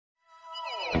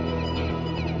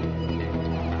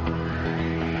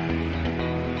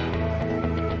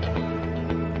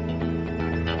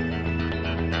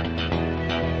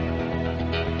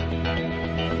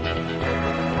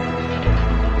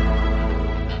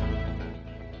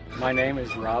My name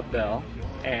is Rob Bell,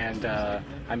 and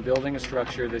I'm building a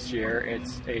structure this year.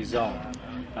 It's a zone.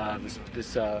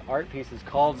 This art piece is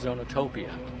called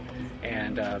Zonotopia,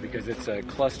 and because it's a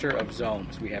cluster of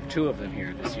zones. We have two of them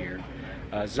here this year.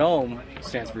 Zome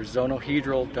stands for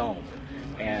zonohedral dome,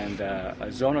 and a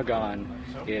zonogon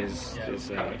is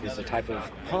a type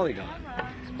of polygon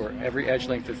where every edge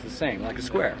length is the same, like a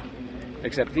square.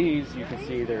 Except these, you can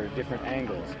see they're different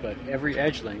angles, but every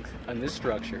edge length on this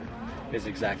structure is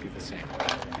exactly the same.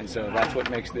 And so that's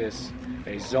what makes this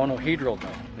a zonohedral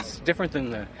dome. It's different than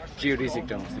the geodesic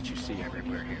domes that you see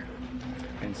everywhere here.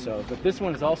 And so, but this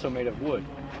one is also made of wood,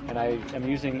 and I am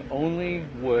using only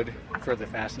wood for the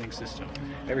fastening system.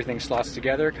 Everything slots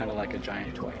together, kind of like a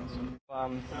giant toy.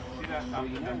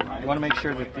 You want to make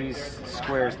sure that these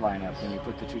squares line up when you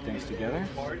put the two things together.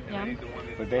 Yeah.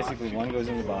 But basically, one goes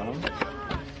in the bottom,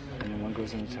 and then one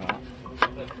goes in the top,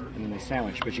 and then they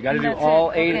sandwich. But you got to do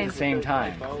all eight at the same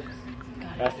time.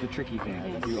 That's the tricky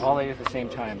thing. Do all eight at the same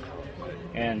time,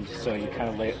 and so you kind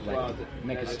of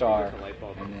make a star,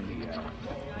 and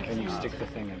then you stick the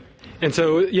thing in. And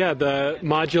so, yeah, the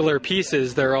modular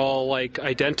pieces, they're all like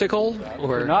identical,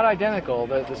 or they're not identical.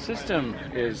 The system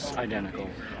is identical,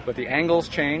 but the angles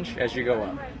change as you go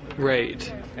up.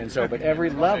 Right. And so, but every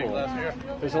level,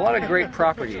 there's a lot of great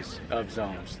properties of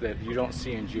zones that you don't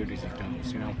see in geodesic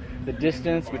domes. You know, the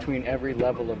distance between every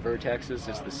level of vertexes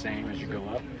is the same as you go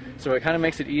up. So it kind of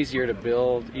makes it easier to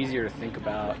build, easier to think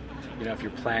about. You know, if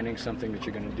you're planning something that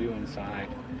you're going to do inside,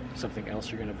 something else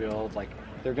you're going to build. Like,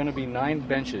 there are going to be 9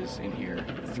 benches in here,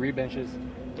 3 benches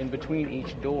in between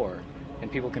each door,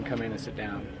 and people can come in and sit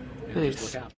down and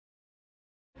just look out.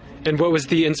 And what was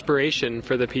the inspiration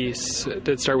for the piece? Did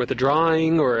it start with a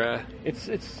drawing or a... It's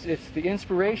the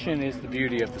inspiration is the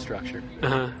beauty of the structure.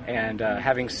 And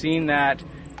having seen that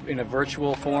in a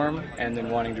virtual form and then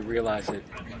wanting to realize it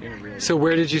in a real. So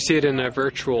where did you see it in a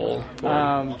virtual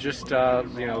form? Just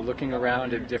you know, looking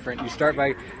around at different. You start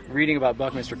by reading about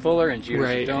Buckminster Fuller and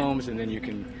geodesic domes, and then you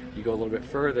go a little bit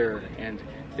further and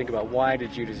think about why did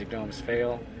geodesic domes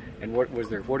fail, and what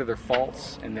are their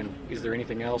faults, and then is there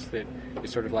anything else that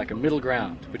is sort of like a middle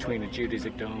ground between a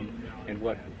geodesic dome and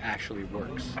what actually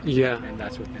works. Yeah. And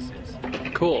that's what this is.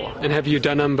 Cool. And have you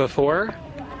done them before?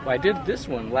 Well, I did this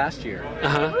one last year,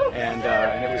 and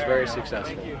it was very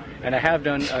successful. And I have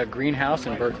done a greenhouse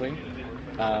in Berkeley,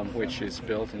 which is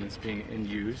built and it's being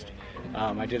used.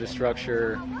 I did a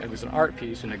structure, it was an art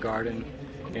piece in a garden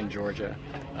in Georgia.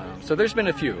 So there's been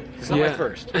a few. It's not my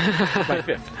first, it's my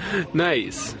 5th.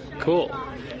 Nice, cool.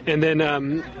 And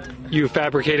then you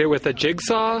fabricate it with a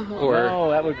jigsaw, or?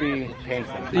 No, that would be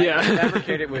painful. Yeah. I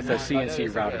fabricate it with a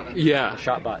CNC router. Yeah.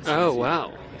 Shotbot CNC. Oh,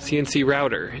 wow. CNC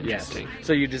router. Interesting. Yes.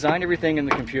 So you design everything in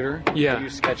the computer. Yeah. You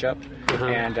use SketchUp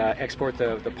and export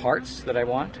the parts that I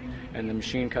want, and the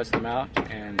machine cuts them out.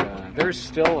 And there's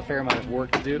still a fair amount of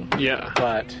work to do. Yeah.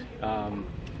 But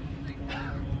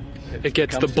it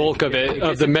gets the bulk of it,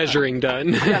 of the measuring done.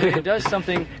 Yeah, I mean, it does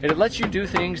something. It lets you do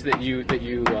things that you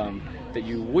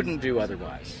wouldn't do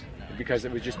otherwise, because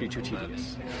it would just be too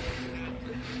tedious.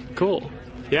 Cool.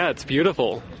 Yeah, it's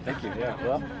beautiful. Thank you. Yeah.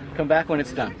 Well, come back when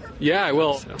it's done. Yeah, I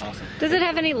will. Awesome. Does it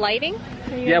have any lighting?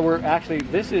 Yeah,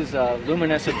 this is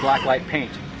luminescent black light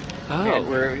paint. Oh. And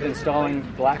we're installing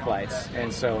black lights,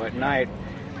 and so at night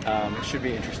it should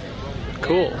be interesting.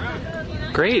 Cool.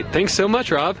 Great. Thanks so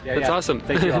much, Rob. That's awesome.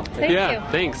 Thank you all. Thank you.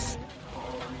 Thanks.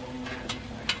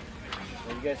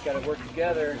 Well, you guys got to work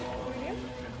together.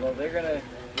 Well, they're gonna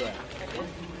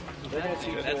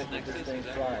see to it that this thing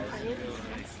flies.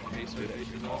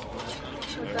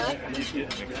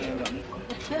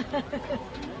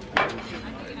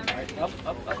 Alright, up.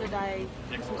 Should I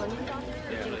put onions on there?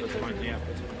 Yeah.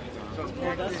 So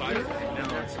pull that side.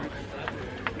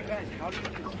 You guys, how do you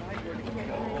decide where to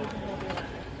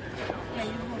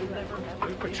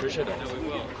go? Patricia does.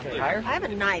 Okay, higher? I have a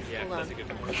knife. Hold on.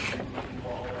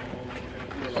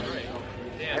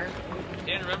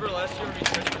 Dan, remember last year when we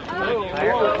tried to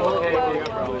Higher? Okay, whoa.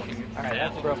 Alright,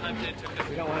 that's broken.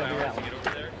 We don't want to do that one. get over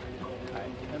there?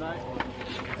 Alright.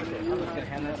 I'm just going to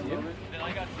hand that to you. Then I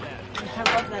got that.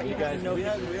 I love that you guys know. Do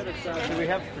we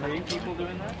have 3 people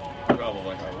doing that?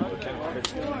 Probably.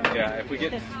 Yeah, if we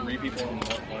get 3 people on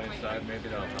one side, maybe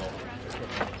that'll help.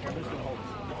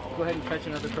 Go ahead and fetch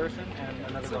another person and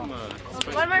another ball.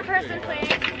 One more person, please.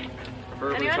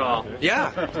 Preferably Anyone? tall.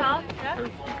 Yeah. Tall? Yeah.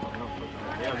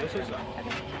 Yeah, this is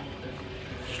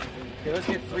Okay, let's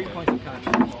get 3 points of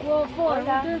contact. Well, 4.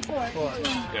 We'll do 4.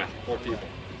 yeah, 4 people.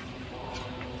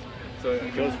 So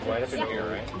it goes right up in here,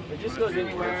 right? It just goes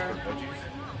anywhere.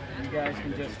 You guys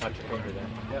can just Touch your finger there.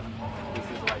 Yep. This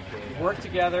is like Work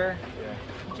together.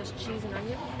 Just cheese and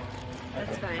onion?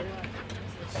 That's fine.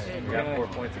 We got 4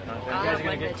 points of You contact. guys are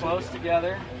going to get close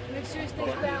together. Make sure it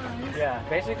stays balanced. Yeah,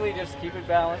 basically just keep it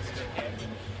balanced.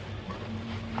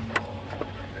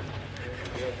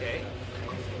 You okay?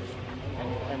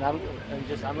 And I'm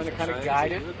going to kind of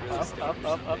guide it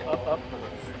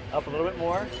up a little bit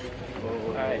more.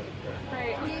 All right.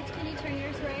 Right. Can you turn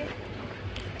yours right?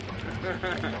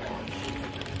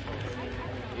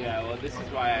 Yeah, well, this is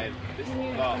why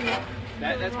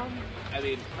that's, I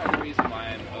mean, part of the reason why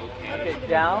I'm okay. Okay,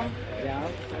 down,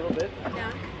 just a little bit.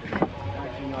 Down.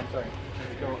 Actually, no, I'm sorry.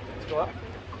 Let's go up.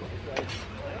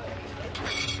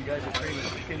 You guys are pretty.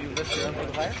 Can you lift your arm a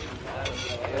little higher?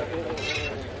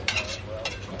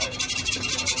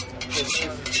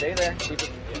 Stay there. Keep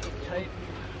it tight.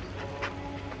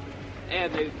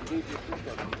 And they do just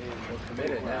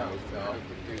Committed now.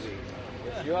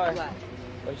 Yes, you are. But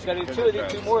you just got to do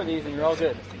two more of these, and you're all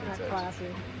good. That's classy.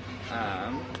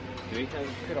 Do we have?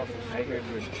 Could also I heard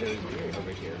there's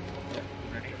over here.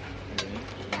 Ready?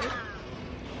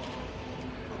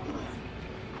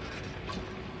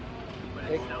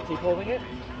 keep holding it.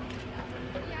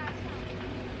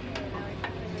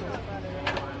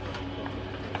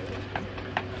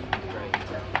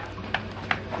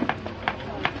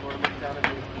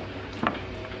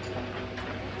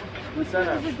 Which one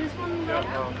is it? This one? No,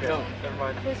 never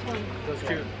mind. This one. Those two.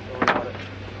 Don't worry about it.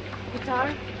 Guitar?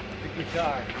 The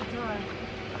guitar. Guitar.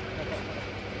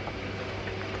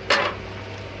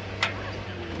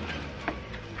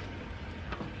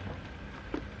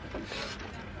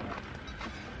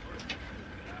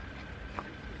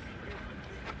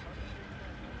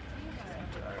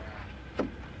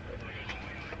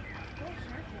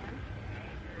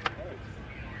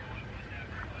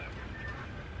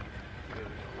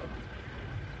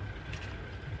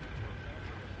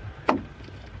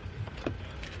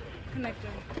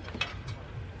 Connector.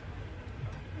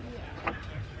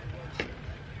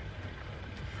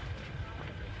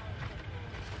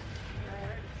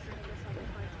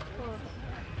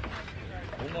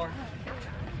 One more.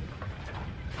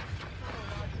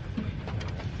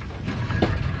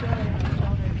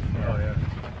 Oh yeah.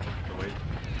 The weight.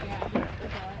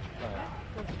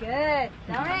 Feels good.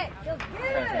 Don't it? Feels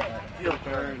good. Feel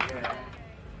burned. Yeah.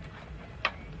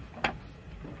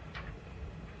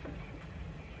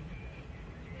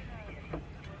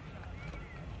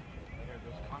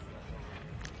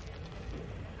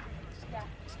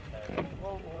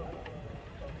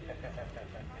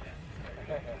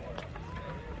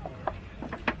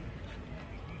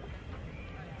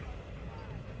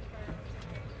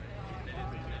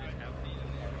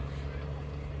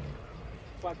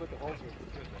 That's why I put the holes here.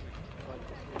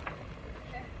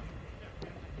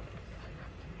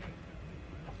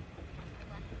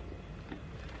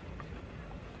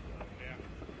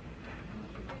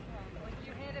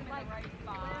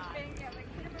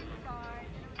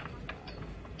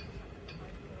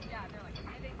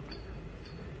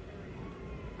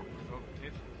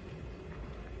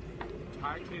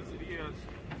 Hi, quesadillas.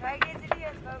 Try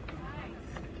quesadillas, folks.